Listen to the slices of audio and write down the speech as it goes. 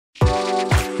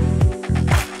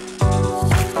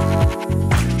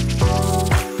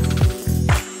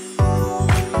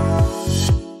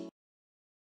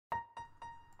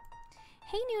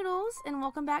and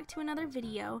welcome back to another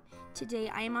video. Today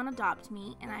I am on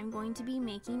Adoptme and I'm going to be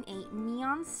making a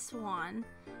neon swan.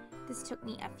 This took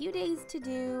me a few days to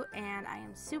do and I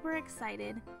am super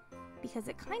excited because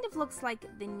it kind of looks like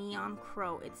the neon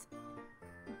crow. It's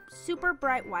super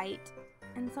bright white,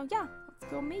 and so yeah,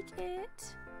 let's go make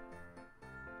it.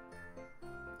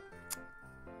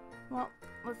 Well,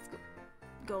 let's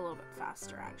go a little bit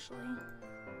faster actually.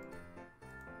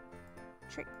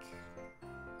 Trick.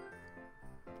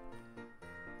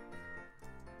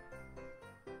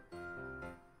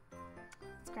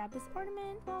 Let's grab this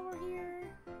ornament while we're here.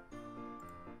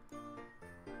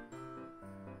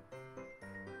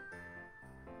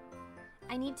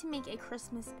 I need to make a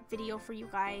Christmas video for you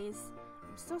guys.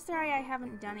 I'm so sorry I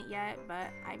haven't done it yet, but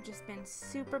I've just been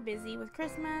super busy with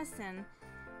Christmas and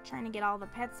trying to get all the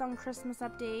pets on Christmas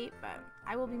update, but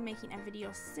I will be making a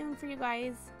video soon for you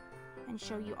guys and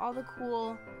show you all the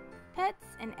cool pets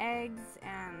and eggs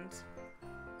and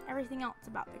everything else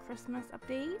about the Christmas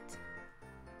update.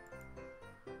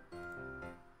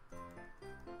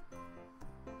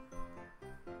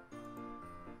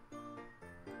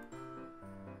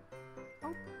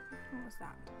 Oh, what was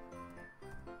that?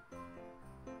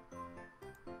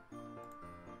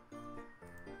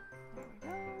 There we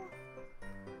go.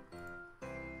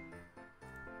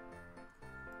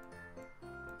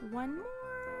 One more.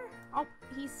 Oh,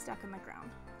 he's stuck in the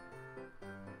ground.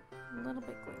 A little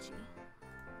bit glitchy.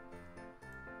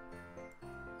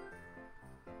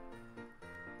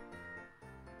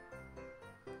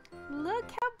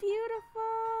 Look how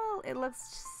beautiful! It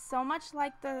looks so much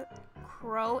like the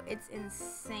crow. It's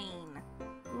insane.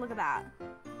 Look at that.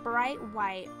 Bright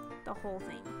white, the whole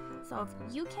thing. So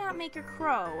if you can't make a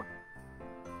crow,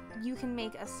 you can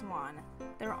make a swan.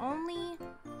 They're only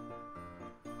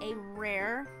a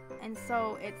rare, and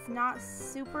so it's not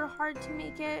super hard to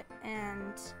make it,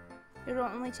 and it'll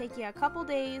only take you a couple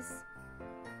days.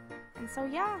 And so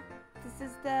yeah, this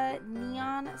is the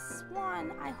neon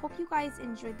swan. I hope you guys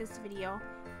enjoyed this video.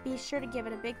 Be sure to give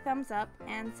it a big thumbs up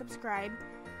and subscribe,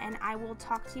 and I will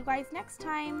talk to you guys next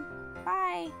time.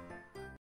 Bye!